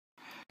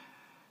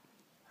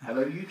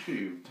Hello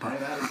YouTube,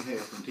 Brian Adam here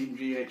from Team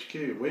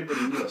GHQ. We're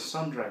bringing you a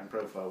Sun Dragon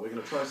profile. We're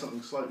going to try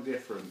something slightly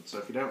different, so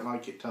if you don't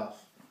like it,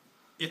 tough.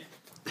 Yeah.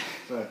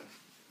 So,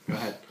 go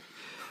ahead.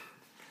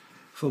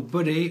 For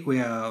Buddy, we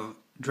have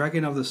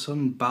Dragon of the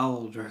Sun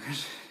Bowel Dragon.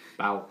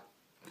 Bow.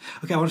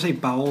 Okay, I want to say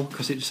Bowel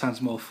because it just sounds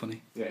more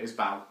funny. Yeah, it's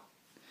bow.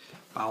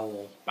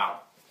 Bowel.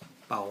 Bow.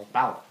 Bowel.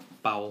 Bow.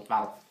 Bowel.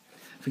 Bow.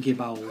 Think your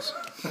bowels.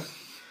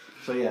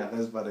 So yeah,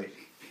 there's Buddy.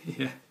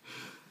 Yeah.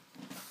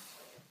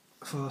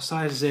 For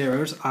size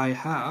zeros, I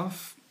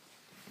have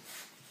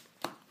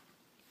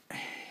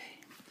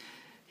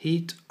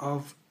Heat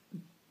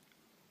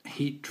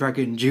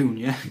Dragon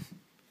Junior.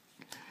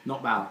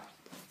 Not bow.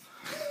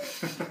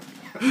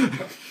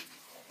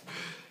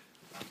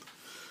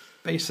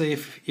 Basically,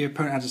 if your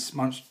opponent has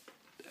a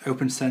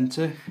open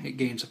center, it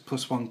gains a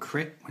 +1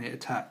 crit when it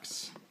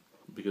attacks.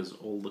 Because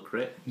all the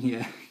crit.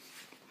 Yeah.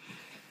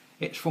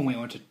 It's fun when you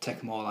want to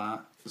take them all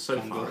out.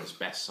 So far, it's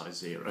best size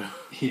 0.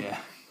 Yeah.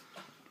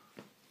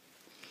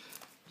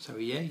 So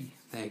yay,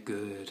 they're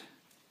good.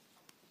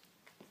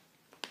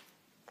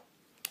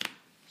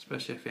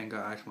 Especially if you ain't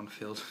got an item on the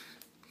field.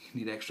 You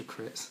need extra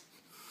crits.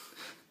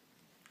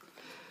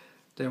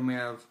 Then we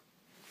have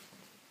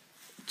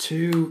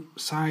 2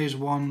 size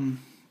 1...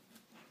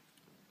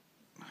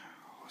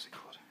 What's it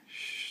called?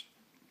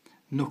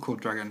 Knuckle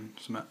Dragon,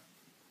 something.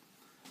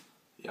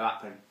 Yeah,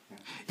 that thing.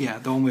 Yeah,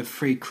 the one with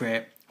 3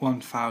 crit,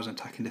 1000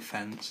 attack and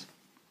defense.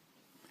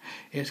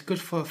 It's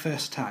good for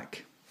first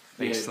attack,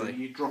 basically. Yeah,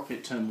 you drop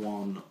it turn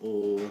 1,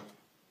 or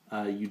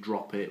you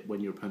drop it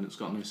when your opponent's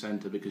got no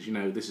centre, because you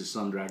know this is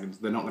Sun Dragons,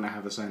 they're not going to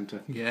have a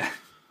centre. Yeah.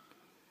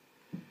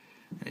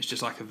 And it's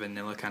just like a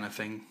vanilla kind of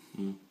thing.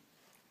 Mm.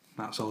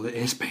 That's all it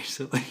is,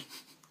 basically.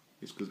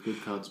 It's because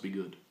good cards be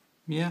good.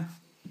 Yeah.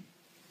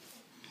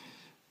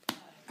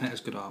 And it has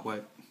good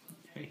artwork.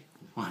 Hey,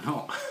 why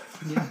not?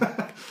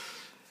 Yeah.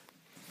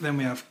 Then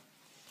we have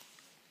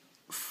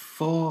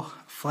 4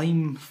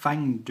 Flame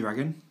Fang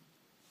Dragon.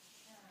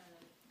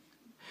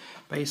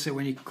 Basically,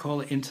 when you call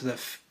it into the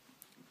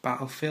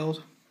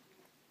battlefield,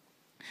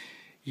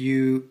 if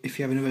you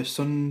have another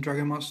Sun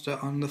Dragon monster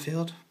on the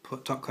field,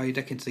 put top card of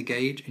your deck into the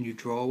gauge and you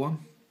draw one.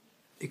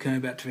 It can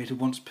only be activated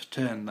once per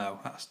turn, though.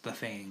 That's the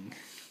thing.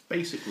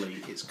 Basically,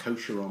 it's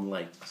kosher on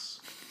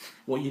legs.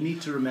 What you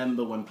need to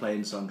remember when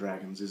playing Sun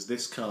Dragons is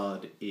this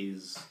card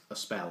is a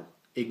spell.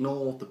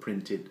 Ignore the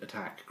printed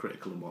attack,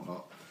 critical and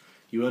whatnot.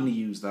 You only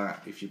use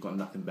that if you've got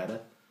nothing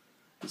better.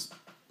 It's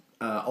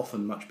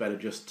often much better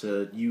just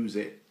to use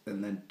it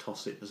and then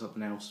toss it for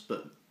something else,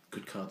 but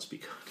good cards be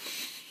good.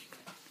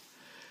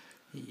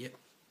 Yep.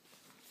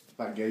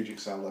 That gauge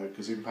excel though,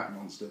 because impact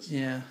monsters.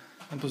 Yeah.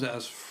 And plus it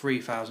has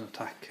 3000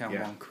 attack and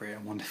Yeah. 1 crit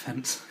and 1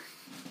 defense.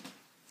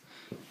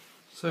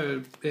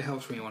 So it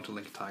helps when you want to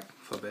link attack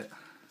for a bit.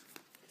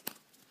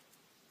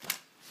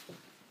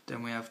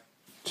 Then we have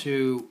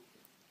 2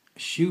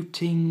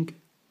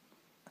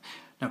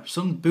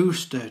 Sun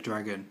Booster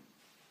Dragon.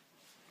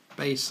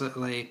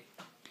 Basically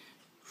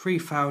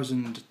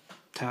 3000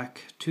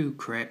 attack, 2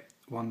 crit,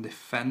 1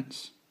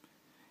 defense.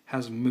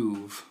 Has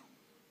move.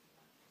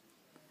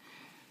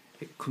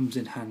 It comes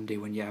in handy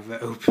when you have an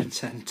open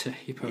centre,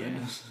 your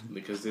opponent does.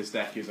 Because this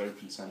deck is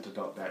open centre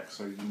deck,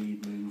 so you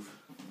need move.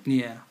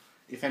 Yeah.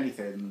 If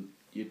anything,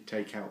 you'd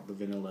take out the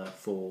vanilla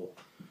for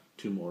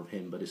 2 more of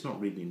him, but it's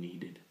not really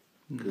needed.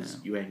 Because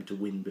you aim to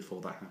win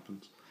before that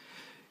happens.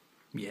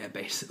 Yeah,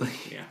 basically.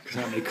 Yeah.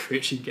 Because how many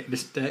crits you can get in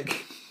this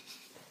deck.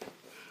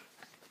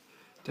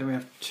 Then we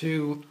have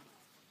 2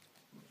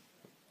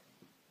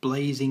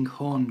 Blazing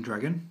Horn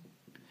Dragon.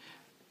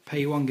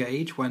 Pay 1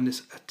 gauge. When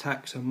this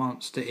attacks a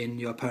monster in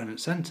your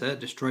opponent's centre,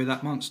 destroy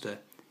that monster.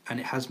 And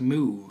it has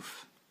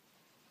move.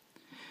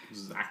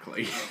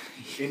 Exactly.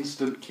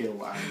 Instant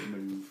kill and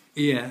move.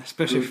 Yeah,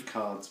 especially Good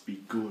cards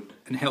be good.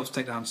 and it helps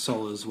take down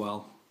Sol as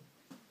well.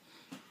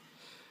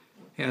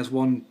 It has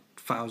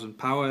 1000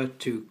 power,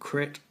 2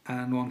 crit,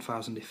 and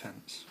 1000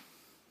 defense.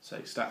 So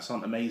stats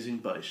aren't amazing,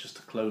 but it's just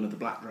a clone of the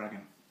Black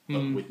Dragon,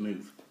 but with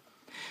move.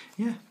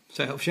 Yeah,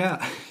 so it helps you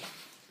out.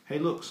 Hey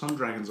look, Sun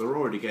Dragons are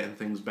already getting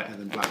things better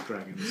than Black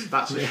Dragons.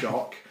 That's a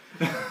shock.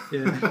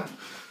 Yeah.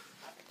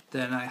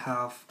 Then I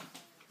have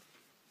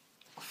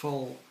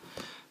 4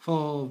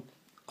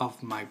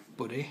 of my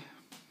Buddy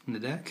in the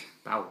deck.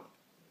 Bow.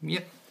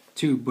 Yep.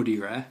 2 Buddy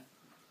Rare.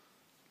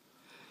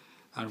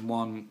 And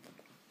 1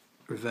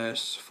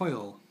 Reverse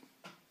Foil.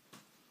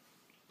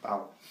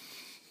 Bow.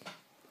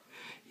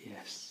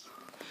 Yes.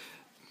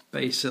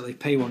 Basically,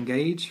 pay 1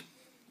 gauge.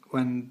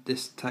 When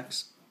this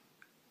attacks,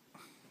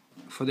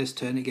 for this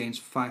turn, it gains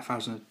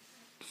 5000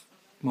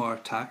 more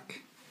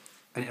attack,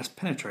 and it has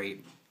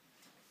Penetrate.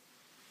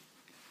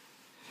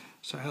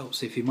 So it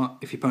helps if your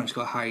opponent's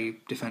got a high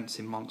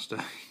defensive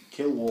monster.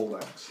 Kill wall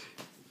decks.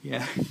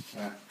 Yeah.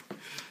 Yeah.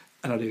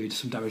 And I'll do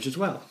some damage as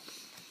well.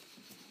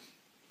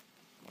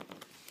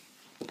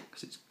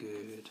 Because it's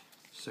good.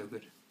 So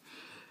good.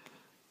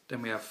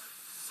 Then we have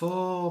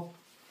 4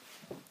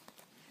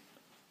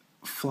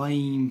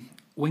 Flame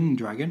Wing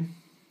Dragon.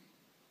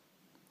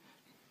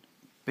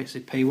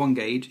 Basically pay 1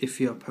 gauge if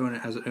your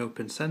opponent has an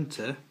open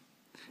centre.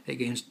 It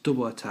gains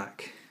double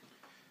attack.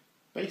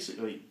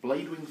 Basically,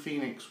 Bladewing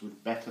Phoenix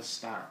with better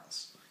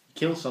stats.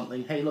 Kill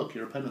something, hey look,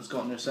 your opponent's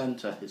got no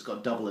centre, it's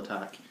got double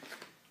attack.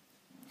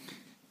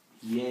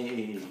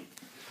 Yay.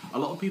 A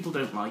lot of people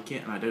don't like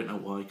it, and I don't know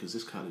why, because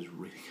this card is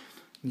really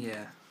good.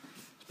 Yeah.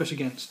 Especially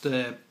against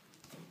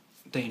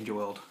Danger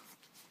World,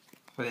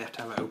 where they have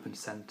to have an open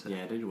centre.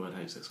 Yeah, Danger World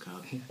hates this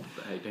card.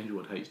 But hey, Danger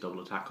World hates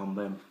double attack on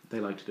them.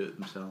 They like to do it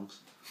themselves.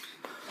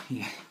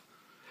 Yeah.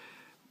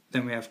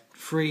 Then we have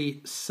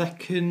 3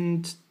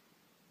 second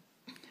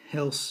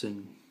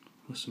Hilson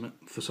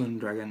for Sun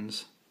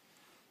Dragons.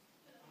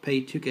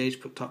 Pay 2 gauge,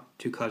 put top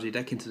 2 cards of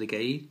your deck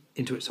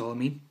into its soul, I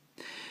mean.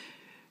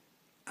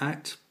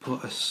 Act,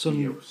 put a Sun...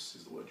 Helios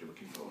is the word you're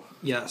looking for.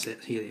 Yeah, that's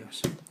it,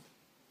 Helios.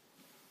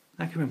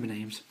 I can remember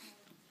names.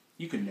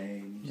 You can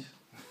names.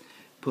 Yeah.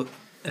 Put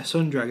a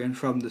Sun Dragon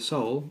from the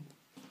soul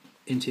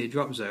into your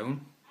drop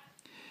zone.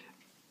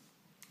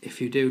 If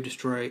you do,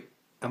 destroy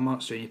a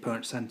monster in your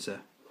opponent's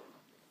centre.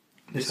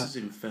 This is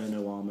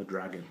Inferno Armor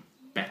Dragon.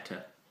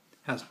 Better.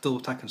 Has double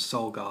attack and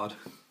soul guard.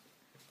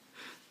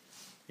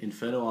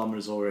 Inferno Armor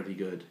is already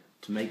good.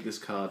 To make this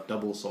card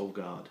double soul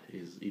guard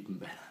is even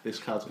better. This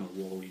card's going to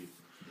wall you.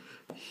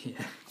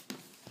 Yeah.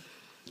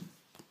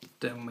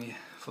 Then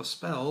for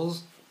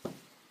spells,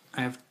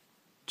 I have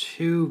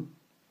 2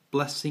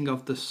 Blessing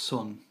of the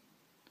Sun.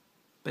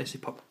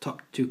 Basically pop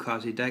top 2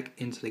 cards of your deck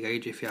into the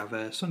gauge if you have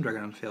a Sun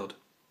Dragon on field.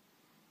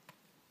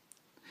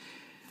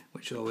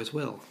 Which you always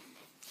will.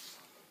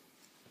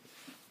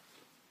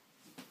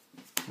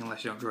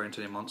 Unless you don't draw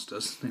into any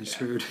monsters, then you're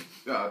screwed.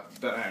 I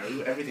don't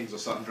know. Everything's a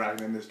Sun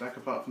Dragon in this deck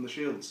apart from the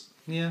shields.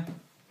 Yeah.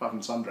 Apart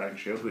from Sun Dragon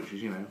Shield, which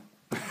is,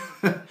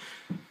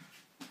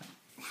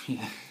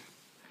 Yeah.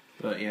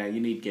 But yeah, you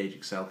need Gauge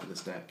Excel for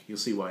this deck. You'll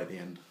see why at the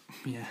end.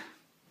 Yeah.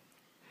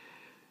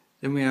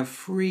 Then we have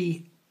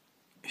 3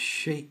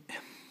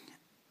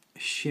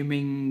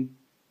 Shimming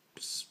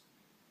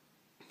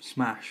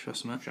Smash or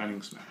something.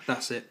 Shining Smash.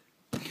 That's it.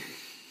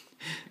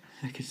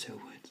 I can say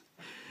words.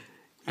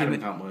 I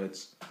don't count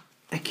words.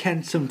 I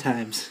can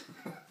sometimes.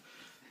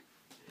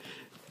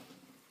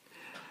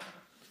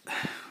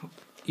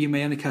 You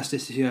may only cast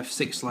this if you have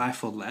 6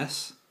 life or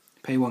less.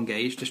 Pay 1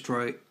 gauge,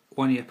 destroy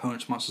one of your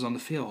opponent's monsters on the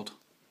field.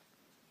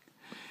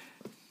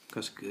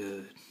 That's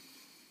good.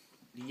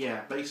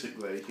 Yeah,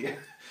 basically. Yeah.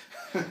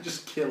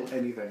 Just kill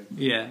anything.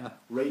 Yeah.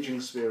 Raging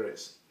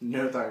Spirits.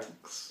 No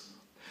thanks.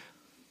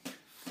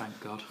 Thank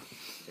God.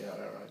 Yeah,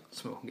 alright.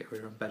 So we can get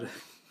rid of them better.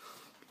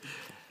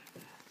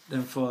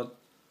 Then for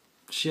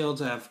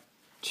shields, I have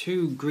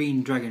 2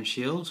 green dragon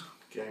shields.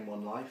 Gain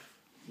 1 life.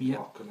 Yep.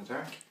 Block and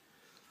attack.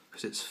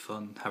 Because it's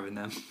fun having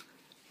them.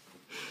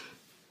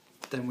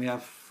 Then we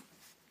have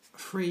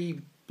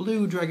 3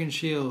 blue dragon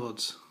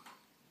shields.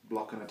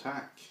 Block and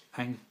attack.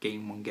 And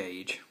gain 1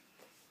 gauge.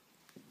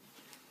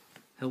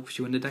 Helps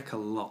you in the deck a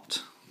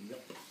lot.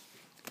 Yep.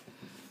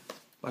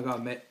 I gotta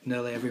admit,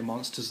 nearly every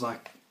monster's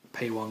like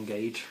pay 1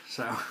 gauge,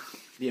 so.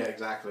 Yeah,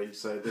 exactly.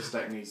 So this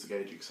deck needs the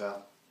Gauge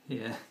Excel.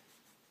 Yeah.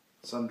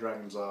 Sun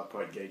Dragons are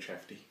quite gauge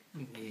hefty.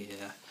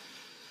 Yeah.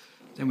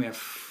 Then we have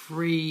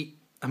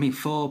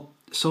 4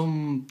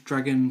 some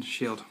dragon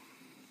shield.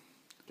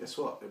 Guess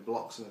what? It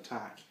blocks an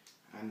attack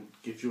and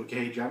gives you a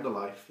gauge and a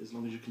life as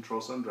long as you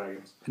control Sun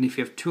Dragons. And if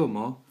you have 2 or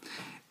more,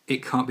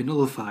 it can't be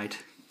nullified.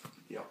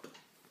 Yep.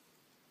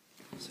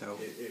 So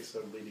It's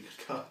a really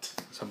good card.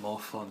 it's more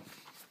fun.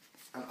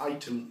 And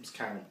items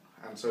count,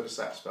 and so do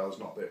set spells,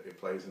 not that it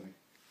plays any.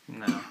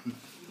 No.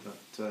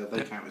 But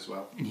they count as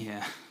well.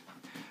 Yeah.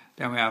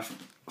 Then we have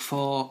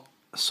 4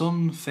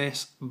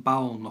 Sunface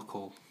Bowl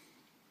Knuckle.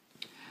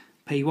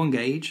 Pay 1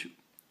 gauge,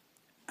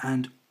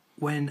 and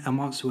when a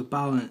monster with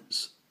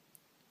balance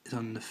is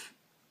on the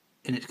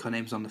in its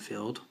name's on the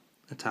field,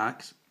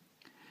 attacks.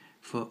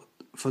 For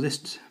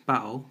this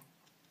battle,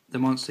 the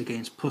monster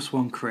gains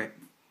 +1 crit.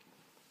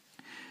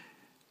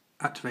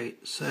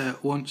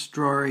 Activates once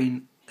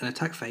during an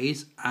attack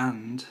phase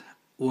and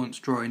once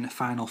during the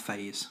final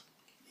phase.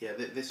 Yeah,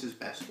 this is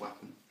best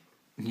weapon.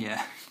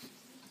 Yeah.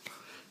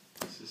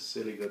 This is a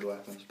silly good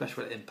weapon.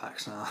 Especially with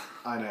impacts now.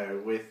 I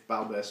know, with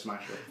Balbear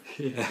Smasher.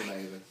 Yeah. It's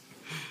amazing.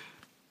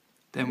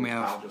 Then we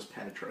have I'll just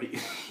penetrate.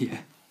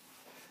 yeah.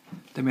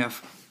 Then we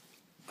have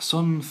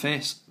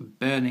Sunface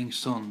Burning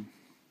Sun.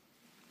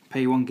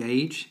 Pay 1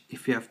 gauge.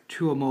 If you have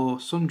 2 or more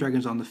Sun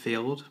Dragons on the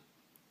field,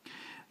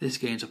 this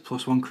gains a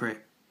 +1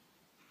 crit.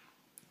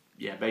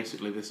 Yeah,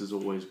 basically this is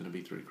always going to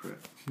be 3 crit.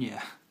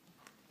 Yeah.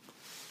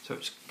 So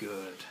it's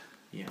good.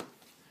 Yeah.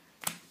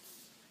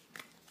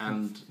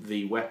 And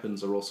the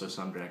weapons are also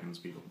Sun Dragons,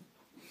 people.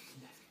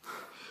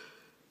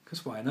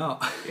 Because why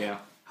not? Yeah.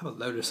 Have a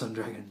load of Sun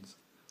Dragons.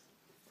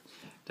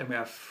 Then we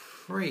have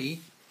 3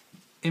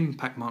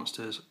 impact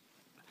monsters.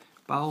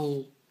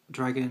 Bowl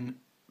Dragon,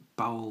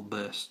 Bowl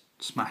Burst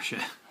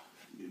Smasher.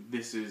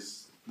 This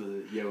is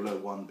the YOLO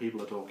one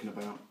people are talking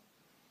about.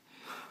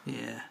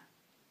 Yeah.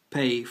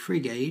 Pay 3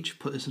 gauge,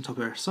 put this on top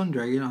of a Sun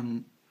Dragon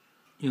on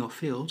your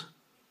field.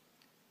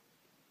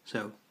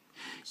 So.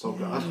 So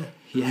good.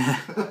 Yeah.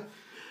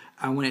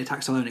 And when it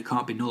attacks alone, it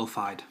can't be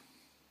nullified.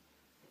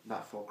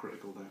 that 4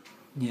 critical though.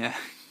 Yeah.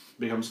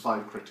 Becomes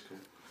 5 critical.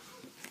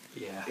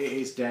 Yeah. It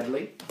is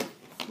deadly,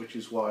 which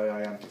is why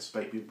I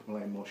anticipate people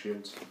playing more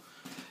shields.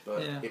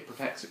 But Yeah. it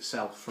protects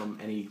itself from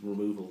any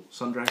removal.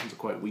 Sun Dragons are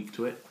quite weak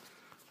to it,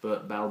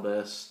 but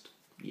Balburst,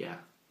 yeah,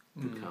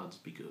 good cards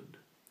be good.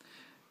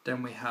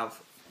 Then we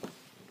have,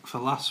 for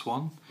the last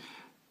one,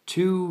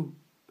 2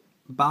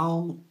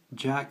 Bal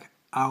Jack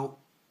out,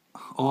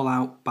 all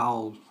out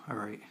Bal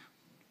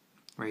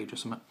rage or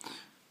something.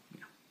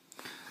 Yeah.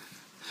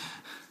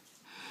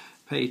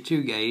 Pay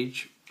 2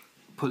 gauge,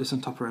 put this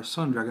on top of a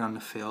Sun Dragon on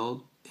the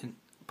field,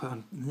 put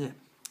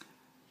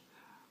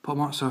a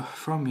monster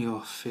from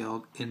your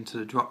field into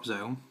the drop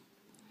zone,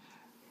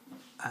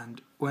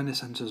 and when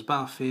this enters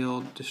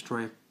battlefield,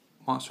 destroy a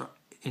monster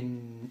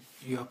in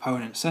your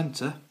opponent's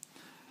centre,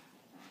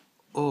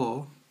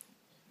 or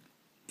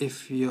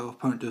if your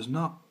opponent does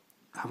not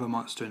have a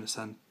monster in the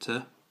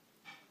centre,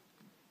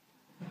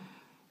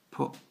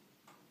 put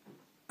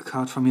a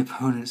card from your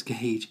opponent's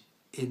gauge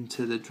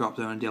into the drop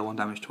zone and deal 1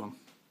 damage to him.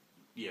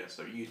 Yeah,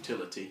 so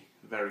utility,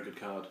 very good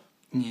card.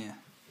 Yeah.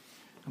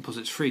 And plus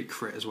it's 3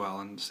 crit as well,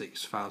 and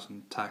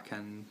 6,000 attack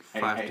and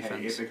 5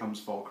 defense. It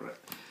becomes 4 crit.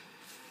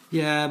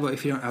 Yeah, but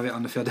if you don't have it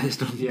on the field, it's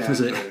done, Yeah,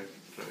 does it?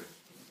 True.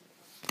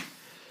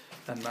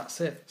 And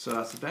that's it. So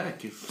that's the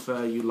deck. If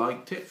you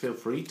liked it, feel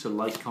free to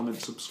like,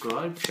 comment,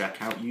 subscribe.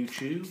 Check out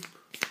YouTube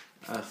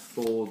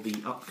for the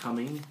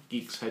upcoming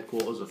Geeks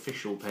Headquarters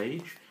official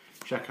page.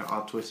 Check out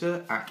our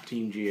Twitter,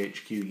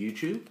 @TeamGHQ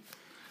YouTube.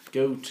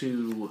 Go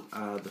to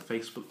the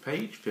Facebook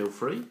page, feel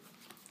free.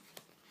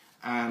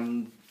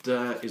 And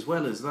as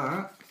well as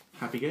that,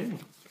 happy gaming.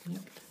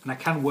 Yep. And I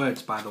can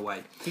words, by the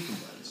way. Speaking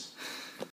words.